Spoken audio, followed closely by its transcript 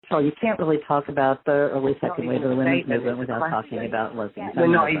all, you can't really talk about the early second wave of the women's movement without talking about lesbian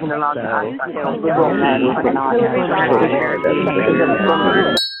feminism. We're not even allowed to ask.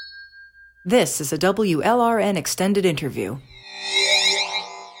 This is a WLRN extended interview.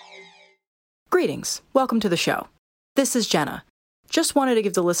 Greetings. Welcome to the show. This is Jenna. Just wanted to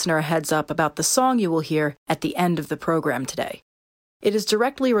give the listener a heads up about the song you will hear at the end of the program today. It is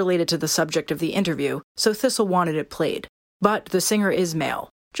directly related to the subject of the interview, so Thistle wanted it played. But the singer is male.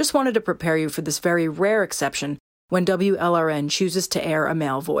 Just wanted to prepare you for this very rare exception when WLRN chooses to air a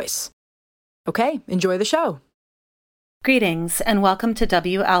male voice. Okay, enjoy the show. Greetings and welcome to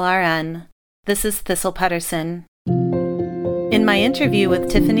WLRN. This is Thistle Pedersen. In my interview with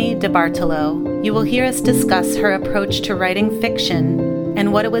Tiffany DeBartolo, you will hear us discuss her approach to writing fiction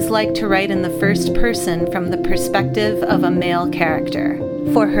and what it was like to write in the first person from the perspective of a male character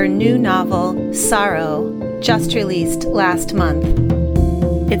for her new novel, Sorrow, just released last month.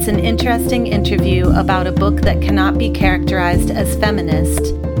 It's an interesting interview about a book that cannot be characterized as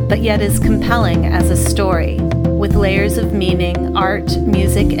feminist, but yet is compelling as a story, with layers of meaning, art,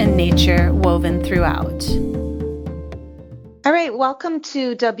 music, and nature woven throughout. All right, welcome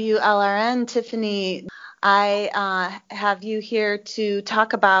to WLRN, Tiffany. I have you here to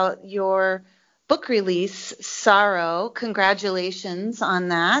talk about your book release, Sorrow. Congratulations on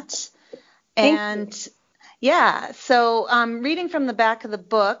that. Thank you. Yeah, so reading from the back of the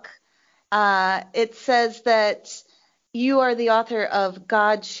book, it says that you are the author of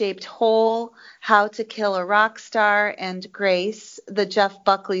God-Shaped Hole, How to Kill a Rock Star, and Grace, the Jeff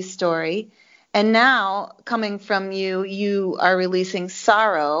Buckley story. And now, coming from you, you are releasing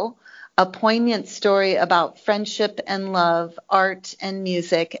Sorrow, a poignant story about friendship and love, art and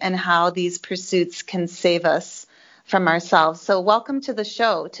music, and how these pursuits can save us from ourselves. So welcome to the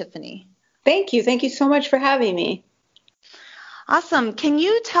show, Tiffany. Thank you. Thank you so much for having me. Awesome. Can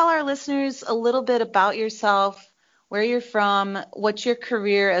you tell our listeners a little bit about yourself, where you're from, what your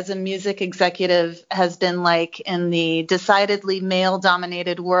career as a music executive has been like in the decidedly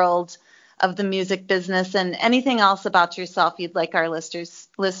male-dominated world of the music business, and anything else about yourself you'd like our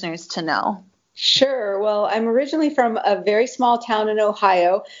listeners to know? Sure. Well, I'm originally from a very small town in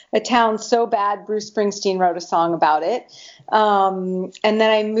Ohio, a town so bad Bruce Springsteen wrote a song about it. And then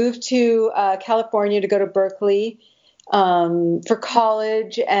I moved to California to go to Berkeley for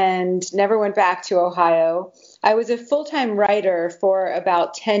college and never went back to Ohio. I was a full-time writer for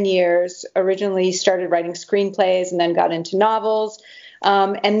about 10 years, originally started writing screenplays and then got into novels.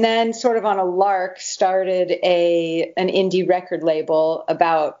 And then sort of on a lark started an indie record label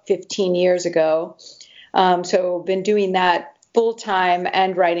about 15 years ago. So been doing that full-time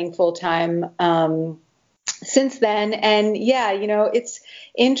and writing full-time since then. And yeah, it's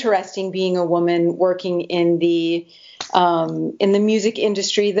interesting being a woman working in the music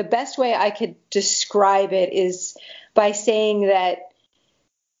industry. The best way I could describe it is by saying that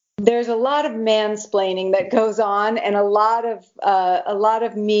there's a lot of mansplaining that goes on, and a lot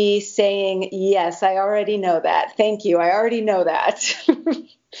of me saying, yes, I already know that. Thank you. I already know that.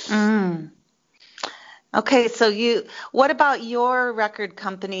 Okay, so what about your record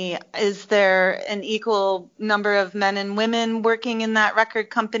company? Is there an equal number of men and women working in that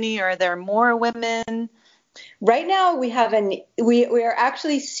record company, or are there more women? Right now, we are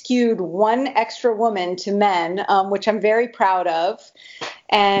actually skewed one extra woman to men, which I'm very proud of.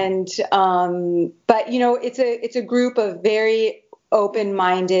 And but it's a group of very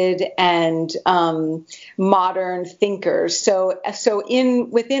open-minded and modern thinkers. So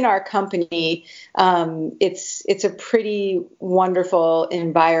within our company, it's a pretty wonderful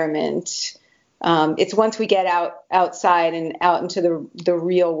environment. It's once we get outside and out into the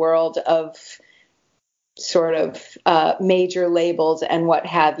real world of sort of major labels and what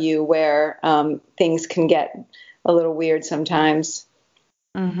have you, where things can get a little weird sometimes.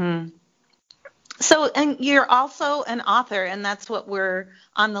 Mm-hmm. So, and you're also an author, and that's what we're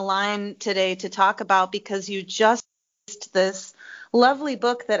on the line today to talk about, because you just released this lovely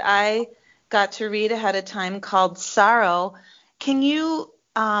book that I got to read ahead of time called Sorrow. Can you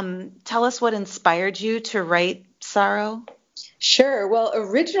tell us what inspired you to write Sorrow? Sure. Well,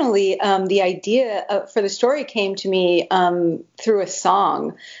 originally, the idea for the story came to me through a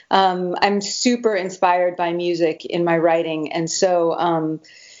song. I'm super inspired by music in my writing. And so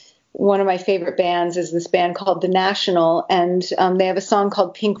one of my favorite bands is this band called The National, and they have a song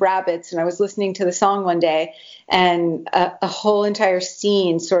called Pink Rabbits. And I was listening to the song one day, and a whole entire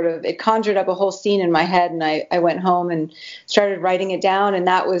scene it conjured up a whole scene in my head. And I went home and started writing it down. And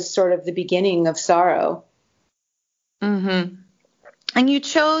that was sort of the beginning of Sorrow. Mm-hmm. And you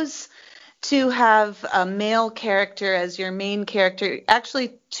chose to have a male character as your main character,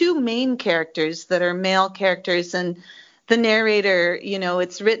 actually two main characters that are male characters, and the narrator,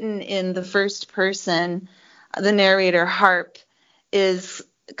 it's written in the first person. The narrator, Harp, is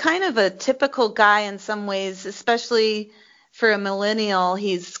kind of a typical guy in some ways, especially for a millennial.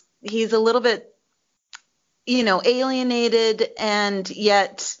 He's a little bit, alienated and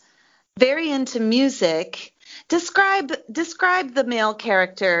yet very into music. Describe the male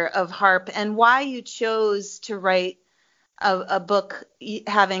character of Harp and why you chose to write a book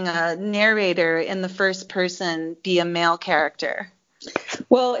having a narrator in the first person be a male character.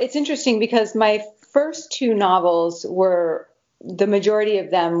 Well, it's interesting because my first two novels the majority of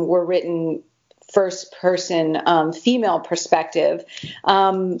them were written first person, female perspective.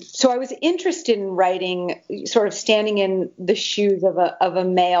 So I was interested in writing, sort of standing in the shoes of a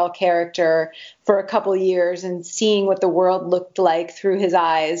male character for a couple of years and seeing what the world looked like through his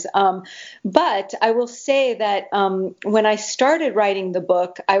eyes. But I will say that when I started writing the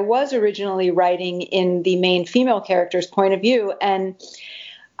book, I was originally writing in the main female character's point of view. And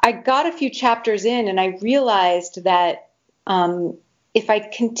I got a few chapters in and I realized that if I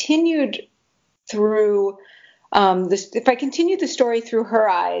continued if I continued the story through her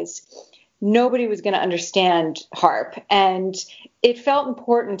eyes, nobody was going to understand Harp. And it felt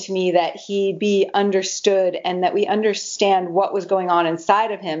important to me that he be understood and that we understand what was going on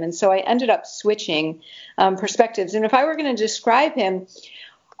inside of him. And so I ended up switching perspectives. And if I were going to describe him,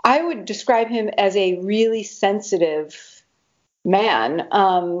 I would describe him as a really sensitive man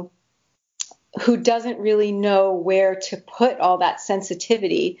who doesn't really know where to put all that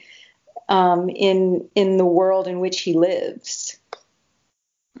sensitivity in the world in which he lives.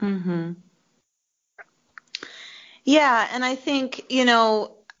 Mm-hmm. Yeah, and I think,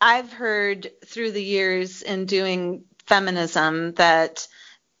 I've heard through the years in doing feminism that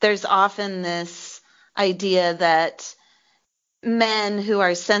there's often this idea that men who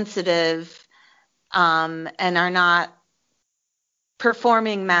are sensitive and are not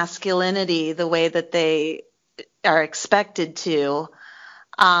performing masculinity the way that they are expected to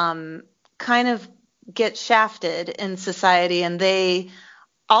kind of get shafted in society, and they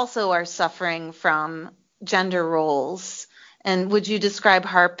also are suffering from gender roles. And would you describe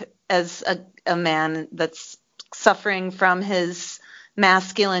Harp as a man that's suffering from his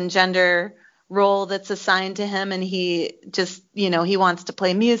masculine gender role that's assigned to him, and he just, he wants to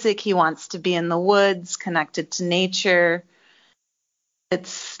play music, he wants to be in the woods, connected to nature?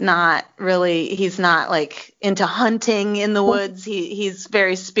 It's not really, he's not like into hunting in the woods. He's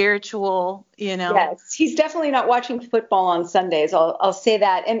very spiritual, Yes, he's definitely not watching football on Sundays. I'll say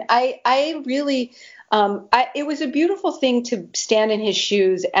that. And I really, it was a beautiful thing to stand in his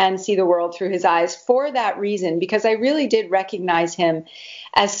shoes and see the world through his eyes for that reason, because I really did recognize him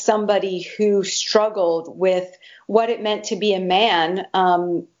as somebody who struggled with what it meant to be a man,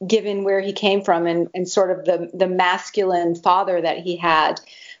 given where he came from and sort of the masculine father that he had,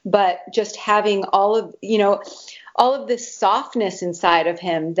 but just having all of this softness inside of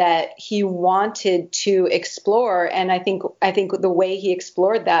him that he wanted to explore. And I think the way he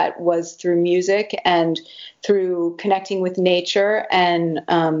explored that was through music and through connecting with nature and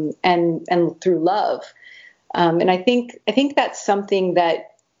through love. And I think that's something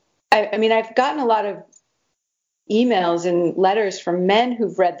that I've gotten a lot of emails and letters from men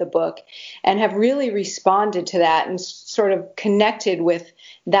who've read the book and have really responded to that and sort of connected with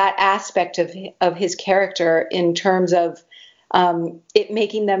that aspect of his character in terms of it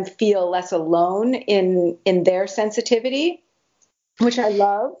making them feel less alone in their sensitivity, which I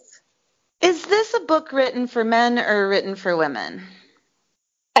love. Is this a book written for men or written for women?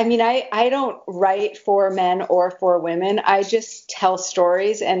 I don't write for men or for women. I just tell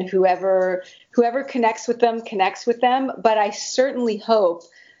stories, and whoever connects with them. But I certainly hope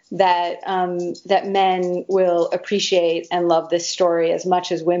that that men will appreciate and love this story as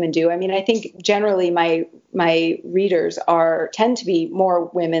much as women do. I think generally my readers tend to be more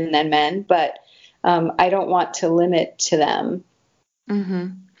women than men, but I don't want to limit to them. Mm-hmm.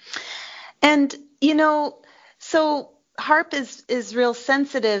 And so Harp is real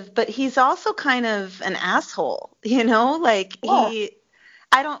sensitive, but he's also kind of an asshole, I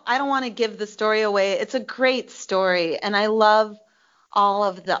don't want to give the story away. It's a great story, and I love all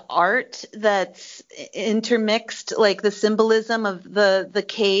of the art that's intermixed, like the symbolism of the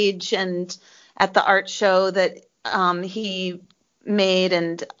cage and at the art show that he made.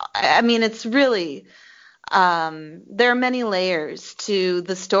 And it's really there are many layers to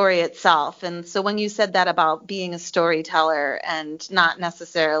the story itself. And so when you said that about being a storyteller and not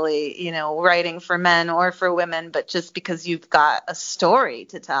necessarily, writing for men or for women, but just because you've got a story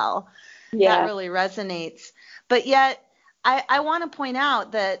to tell, that really resonates. But yet, I want to point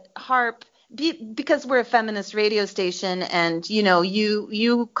out that Harp, because we're a feminist radio station, and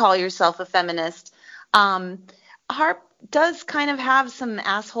you call yourself a feminist, Harp does kind of have some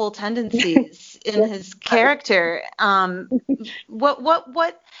asshole tendencies in his character.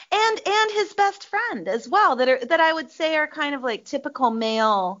 What and his best friend as well, that I would say are kind of like typical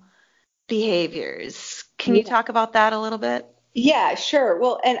male behaviors. Can you talk about that a little bit? Yeah, sure.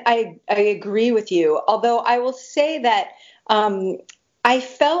 Well, and I agree with you. Although I will say that I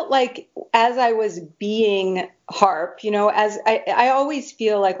felt like as I was being Harp, as I always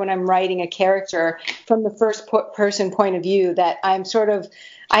feel like when I'm writing a character from the first person point of view, that I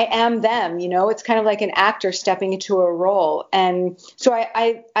am them, it's kind of like an actor stepping into a role. And so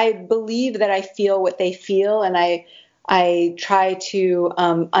I believe that I feel what they feel, and I try to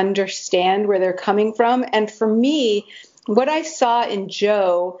understand where they're coming from. And for me, what I saw in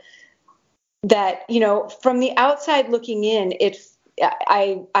Joe, that, from the outside looking in,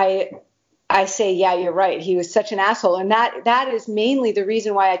 I say, yeah, you're right. He was such an asshole. And that is mainly the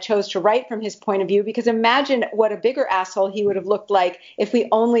reason why I chose to write from his point of view, because imagine what a bigger asshole he would have looked like if we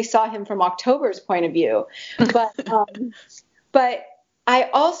only saw him from October's point of view. But I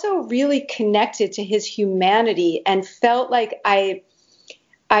also really connected to his humanity and felt like I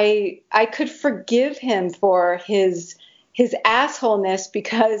could forgive him for his assholeness,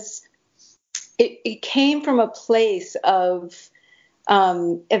 because it came from a place of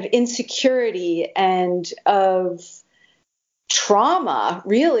insecurity and of trauma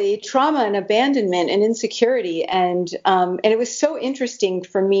and abandonment and insecurity. And it was so interesting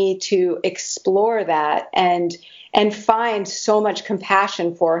for me to explore that and find so much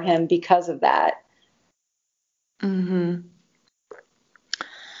compassion for him because of that. Mm-hmm.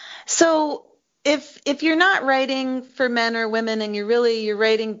 So if you're not writing for men or women and you're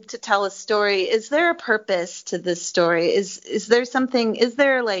writing to tell a story, is there a purpose to this story? Is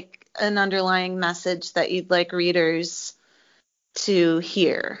there like an underlying message that you'd like readers to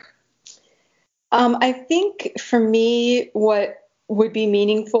hear? I think for me, what would be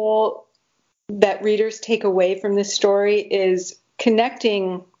meaningful that readers take away from this story is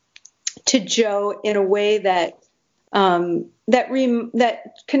connecting to Joe in a way that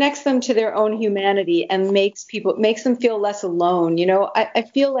connects them to their own humanity and makes them feel less alone. I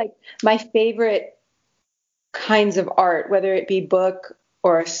feel like my favorite kinds of art, whether it be book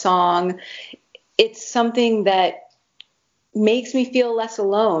or a song, it's something that makes me feel less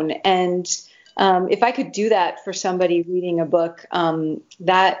alone. And if I could do that for somebody reading a book,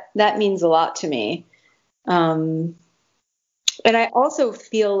 that means a lot to me. And I also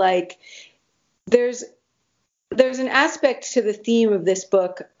feel like there's an aspect to the theme of this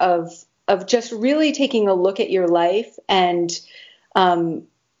book of just really taking a look at your life and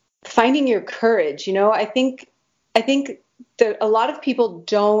finding your courage. I think that a lot of people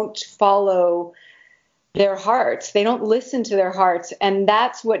don't follow their hearts. They don't listen to their hearts, and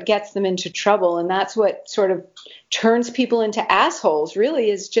that's what gets them into trouble. And that's what sort of turns people into assholes, really,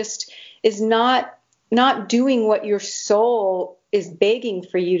 is not doing what your soul is begging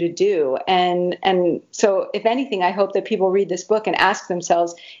for you to do. And so if anything, I hope that people read this book and ask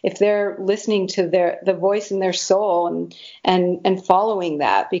themselves if they're listening to the voice in their soul and following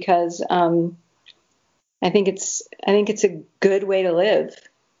that, because I think it's a good way to live.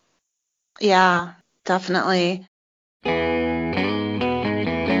 Yeah, definitely. You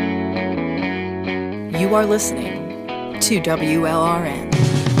are listening to WLRN.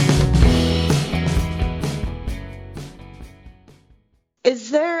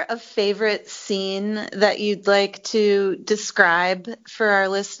 Is there a favorite scene that you'd like to describe for our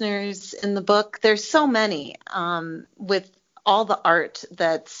listeners in the book? There's so many, with all the art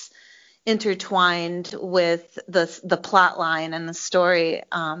that's intertwined with the plot line and the story.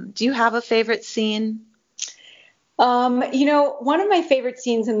 Do you have a favorite scene? One of my favorite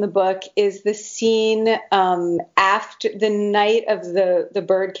scenes in the book is the scene after the night of the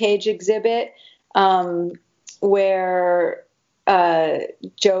birdcage exhibit, where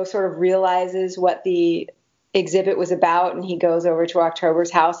Joe sort of realizes what the exhibit was about, and he goes over to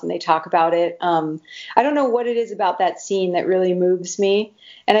October's house and they talk about it. I don't know what it is about that scene that really moves me.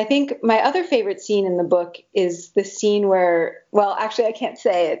 And I think my other favorite scene in the book is the scene where, well, actually I can't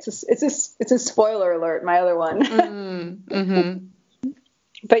say it's a spoiler alert, my other one. Mm-hmm.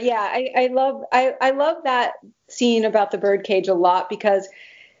 But yeah, I love that scene about the birdcage a lot, because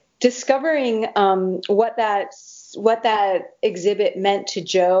discovering what that exhibit meant to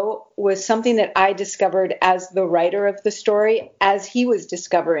Joe was something that I discovered as the writer of the story, as he was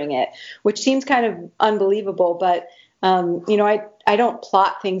discovering it, which seems kind of unbelievable. But, don't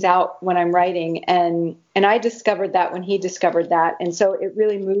plot things out when I'm writing, and I discovered that when he discovered that, and so it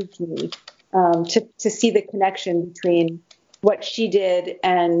really moved me to see the connection between what she did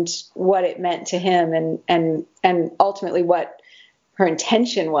and what it meant to him, and ultimately what her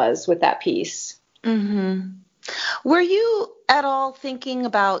intention was with that piece. Mm-hmm. Were you at all thinking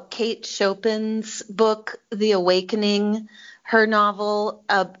about Kate Chopin's book, The Awakening, her novel,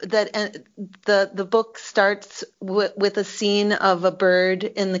 that the book starts with a scene of a bird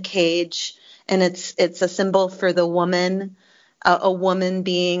in the cage, and it's a symbol for the woman, a woman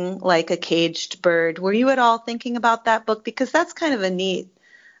being like a caged bird. Were you at all thinking about that book? Because that's kind of a neat,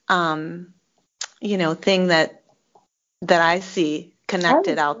 thing that I see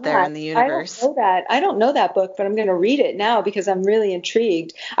connected out there in the universe. I don't know that book, but I'm going to read it now because I'm really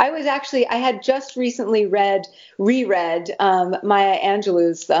intrigued. I had just recently reread Maya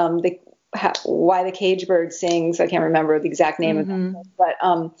Angelou's Why the Cage Bird Sings. I can't remember the exact name of that book, but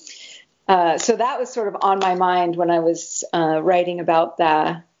so that was sort of on my mind when I was writing about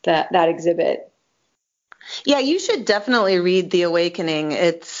that exhibit. Yeah, you should definitely read The Awakening.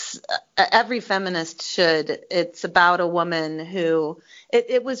 It's every feminist should. It's about a woman who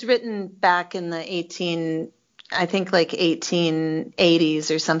it was written back in the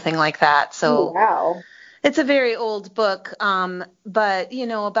 1880s or something like that. So wow. It's a very old book, but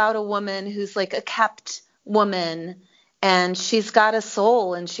about a woman who's like a kept woman, and she's got a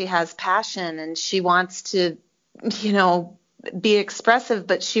soul and she has passion and she wants to, be expressive,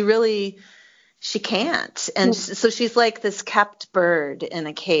 but she can't. And so she's like this kept bird in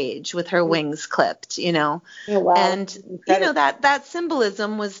a cage with her wings clipped, Oh, wow. And, that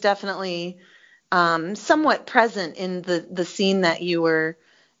symbolism was definitely somewhat present in the scene that you were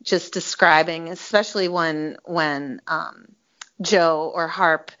just describing, especially when Joe or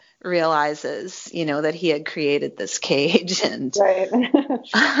Harp realizes, that he had created this cage. And right.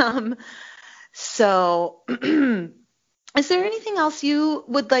 So is there anything else you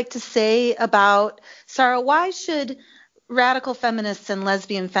would like to say about, Sarah, why should radical feminists and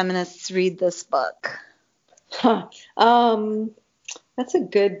lesbian feminists read this book? That's a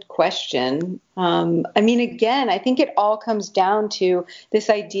good question. Again, I think it all comes down to this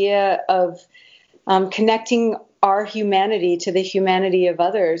idea of connecting our humanity to the humanity of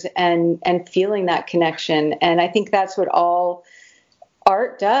others and feeling that connection. And I think that's what all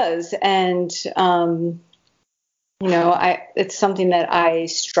art does. And, it's something that I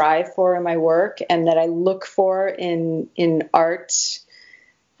strive for in my work and that I look for in art,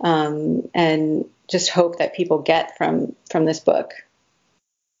 and just hope that people get from this book.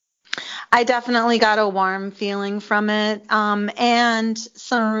 I definitely got a warm feeling from it, and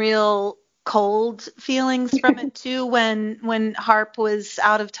some real cold feelings from it too, when Harp was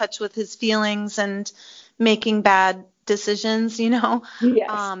out of touch with his feelings and making bad decisions, Yes.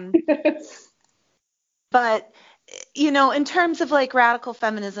 But in terms of like radical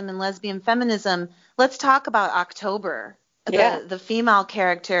feminism and lesbian feminism, let's talk about October, the female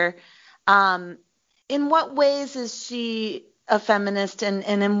character. In what ways is she a feminist, and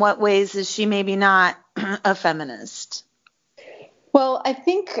in what ways is she maybe not a feminist? Well, I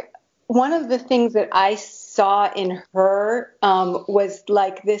think one of the things that I saw in her was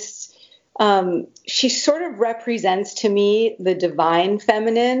like this, she sort of represents to me the divine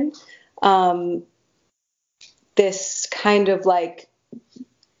feminine, this kind of like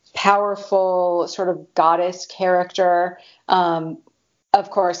powerful sort of goddess character. Of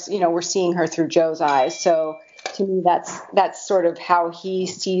course, we're seeing her through Joe's eyes. So to me, that's sort of how he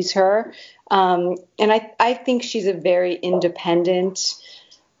sees her. And I think she's a very independent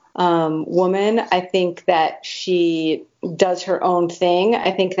woman. I think that she does her own thing.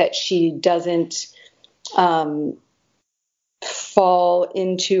 I think that she doesn't fall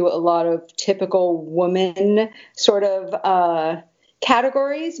into a lot of typical woman sort of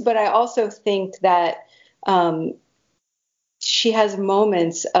categories, but I also think that she has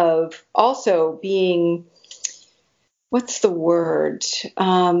moments of also being, what's the word?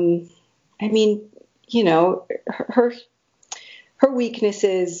 Her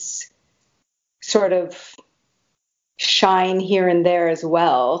weaknesses sort of shine here and there as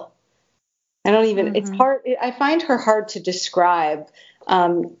well. It's hard. I find her hard to describe,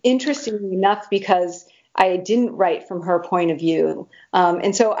 interestingly enough, because I didn't write from her point of view.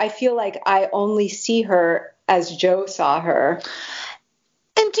 And so I feel like I only see her as Joe saw her.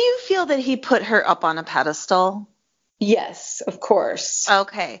 And do you feel that he put her up on a pedestal? Yes, of course.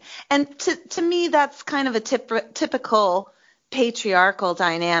 Okay. And to me, that's kind of a typical patriarchal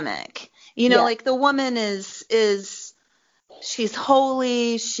dynamic. Like the woman is she's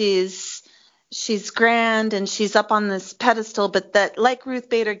holy, she's she's grand and she's up on this pedestal, but that, like Ruth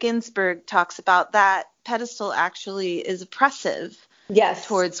Bader Ginsburg talks about, that pedestal actually is oppressive. Yes.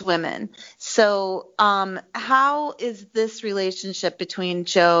 Towards women. So how is this relationship between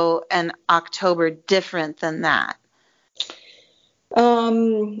Jo and October different than that?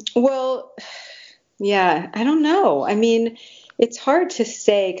 Well, yeah, I don't know. I mean, it's hard to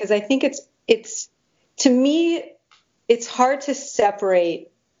say because I think it's to me, it's hard to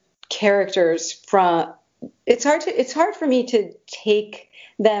separate characters from, it's hard for me to take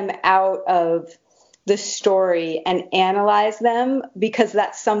them out of the story and analyze them, because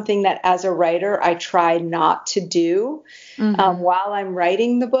that's something that as a writer I try not to do while I'm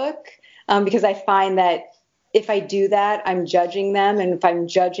writing the book, because I find that if I do that, I'm judging them, and if I'm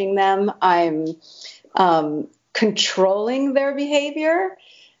judging them, I'm controlling their behavior.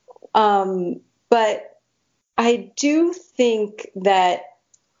 But I do think that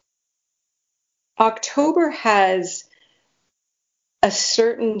October has a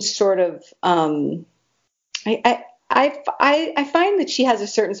certain sort of I find that she has a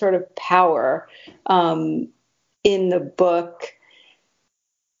certain sort of power in the book,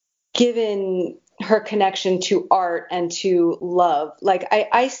 given her connection to art and to love. Like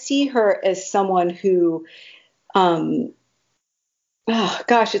I see her as someone who,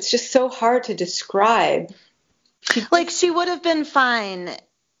 it's just so hard to describe. Like she would have been fine.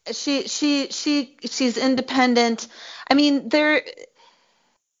 She's independent. I mean,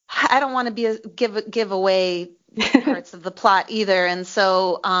 I don't want to give away parts of the plot either, and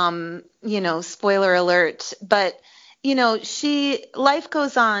so spoiler alert. But life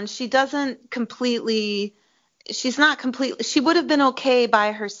goes on. She's not completely. She would have been okay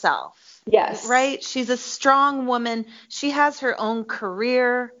by herself. Yes. Right. She's a strong woman. She has her own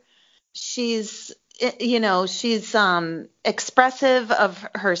career. She's expressive of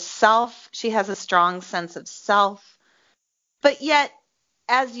herself. She has a strong sense of self, but yet,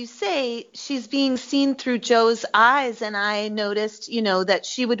 as you say, she's being seen through Jo's eyes, and I noticed, that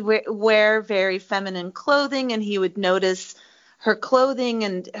she would wear very feminine clothing, and he would notice her clothing,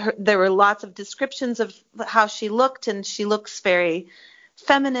 and there were lots of descriptions of how she looked, and she looks very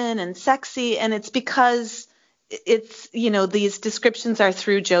feminine and sexy, and it's because it's, these descriptions are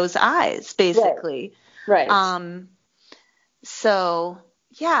through Jo's eyes, basically. Right. So...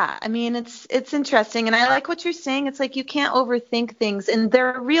 yeah, I mean, it's interesting, and I like what you're saying. It's like you can't overthink things, and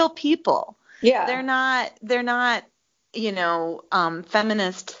they're real people. Yeah, they're not,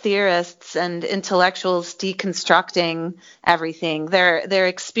 feminist theorists and intellectuals deconstructing everything. They're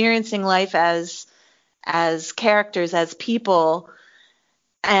experiencing life as characters, as people,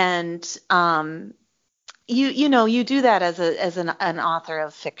 and you do that as an author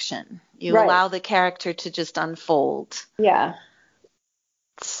of fiction. You allow the character to just unfold. Yeah.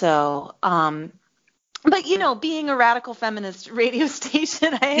 So, but being a radical feminist radio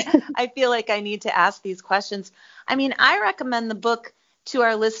station, I feel like I need to ask these questions. I mean, I recommend the book to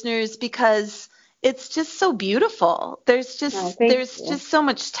our listeners because it's just so beautiful. There's just so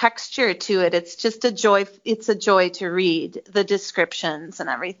much texture to it. It's just a joy. It's a joy to read the descriptions and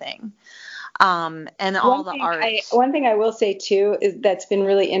everything. And all the art. One thing I will say too is that's been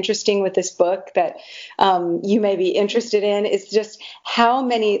really interesting with this book that you may be interested in is just how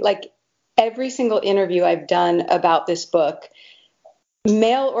many, like every single interview I've done about this book,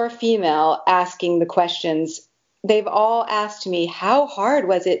 male or female, asking the questions, they've all asked me, how hard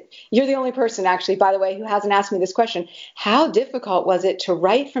was it? You're the only person actually, by the way, who hasn't asked me this question. How difficult was it to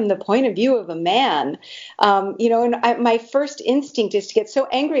write from the point of view of a man? My first instinct is to get so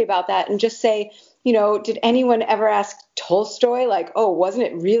angry about that and just say, did anyone ever ask Tolstoy, like, oh, wasn't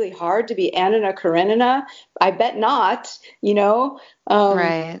it really hard to be Anna Karenina? I bet not,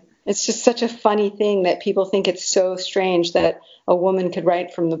 Right. It's just such a funny thing that people think it's so strange that a woman could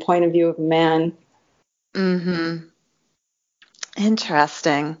write from the point of view of a man. Mm-hmm.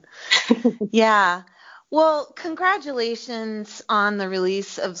 Interesting. Yeah. Well, congratulations on the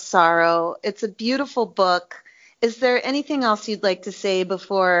release of Sorrow. It's a beautiful book. Is there anything else you'd like to say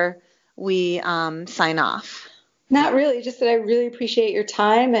before we sign off? Not really. Just that I really appreciate your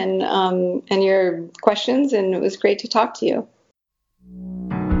time and your questions, and it was great to talk to you.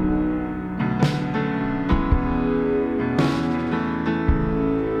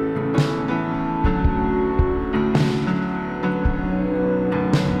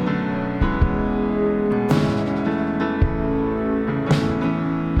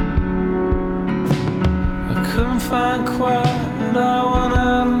 Find quiet, I went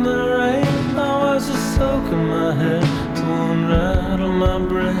out in the rain. I was just soaking my head to unrattle my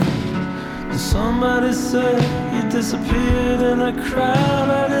brain. Somebody said you disappeared in a crowd.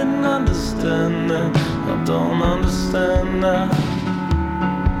 I didn't understand then, I don't understand now.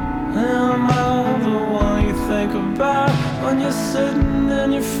 Am I the one you think about when you're sitting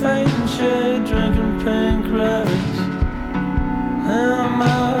in your fainting chair drinking pink rabbits? Am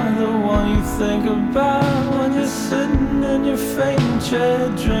I the one you think about when you're sitting in your fainting chair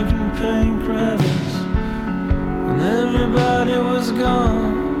drinking pink rabbits? And everybody was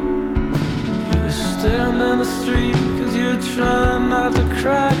gone. Staring down the street cause you were trying not to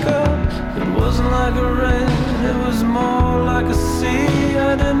crack up. It wasn't like a rain, it was more like a sea.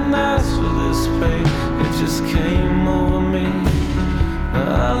 I didn't ask for this pain, it just came over me.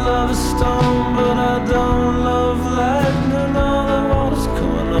 I love a storm but I don't love lightning. All the water's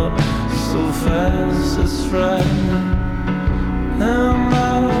coming up so fast it's frightening. Am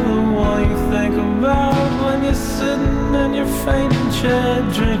I the one you think about when you're sitting in your fainting chair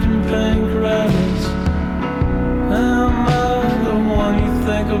drinking pink rabbits? Am I the one you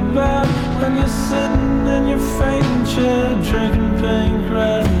think about when you're sitting in your fainting chair drinking pink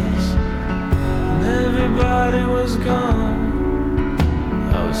rabbits? And everybody was gone.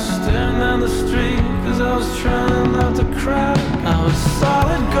 I was staring down the street cause I was trying not to cry. I was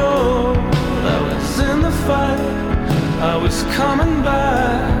solid gold, I was in the fight. I was coming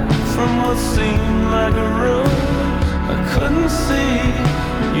back from what seemed like a road. I couldn't see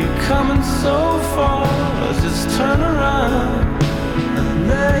you coming so far. I just turned around and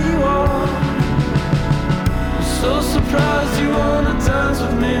there you are. I'm so surprised you wanna dance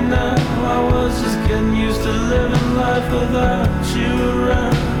with me now. I was just getting used to living life without you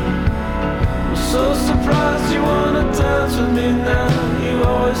around. I'm so surprised you wanna dance with me now. You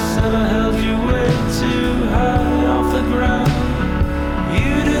always said I held you way too high off the ground.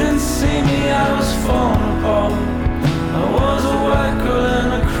 You didn't see me, I was falling apart. I was a white girl in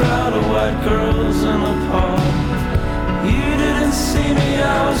a crowd of white girls in a park. You didn't see me,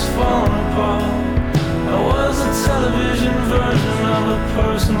 I was falling apart. I was a television version of a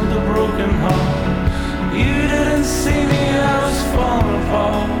person with a broken heart. You didn't see me, I was falling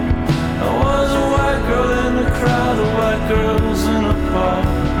apart. I was a white girl in a crowd of white girls in a park.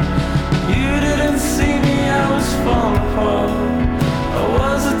 You didn't see me, I was falling apart. I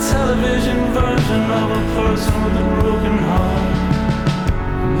was a television version of a person with a broken heart.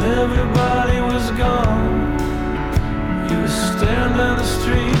 And everybody was gone. You were staring down the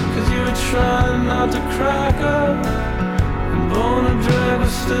street cause you were trying not to crack up. And Bone and Drag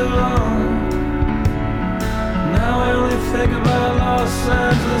was still on. Now I only think about Los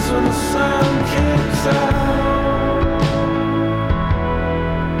Angeles when the sun kicks out.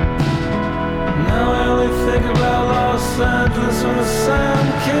 Now I only think about Los Angeles when the sun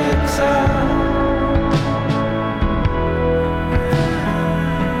kicks out.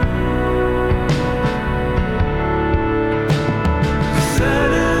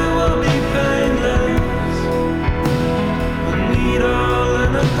 Said it will be painless, the needle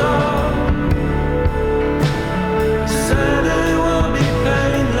in the dark. Said it will be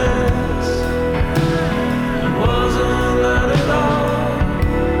painless, it wasn't that at all.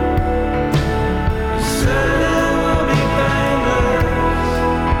 Said it will be painless,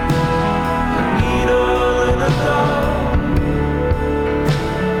 the needle in the dark.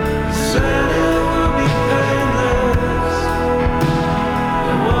 Said it will be painless,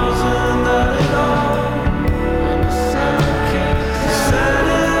 it wasn't that at all. When the sun kicks out. Said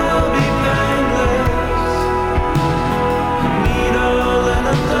it will be painless, the needle in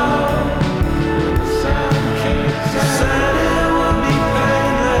the dark. When the sun kicks out. Said it will be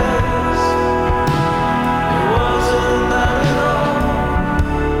painless, it wasn't that at all.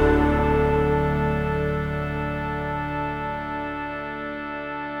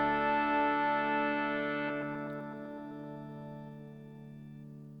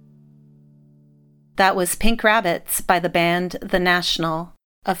 That was Pink Rabbits by the band The National,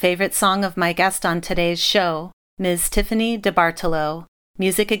 a favorite song of my guest on today's show, Ms. Tiffany DeBartolo,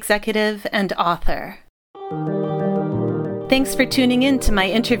 music executive and author. Thanks for tuning in to my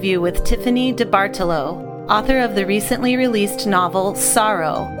interview with Tiffany DeBartolo, author of the recently released novel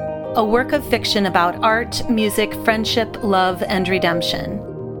Sorrow, a work of fiction about art, music, friendship, love, and redemption.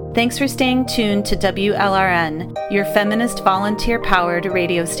 Thanks for staying tuned to WLRN, your feminist volunteer-powered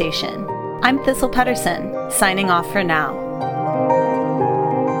radio station. I'm Thistle Pedersen, signing off for now.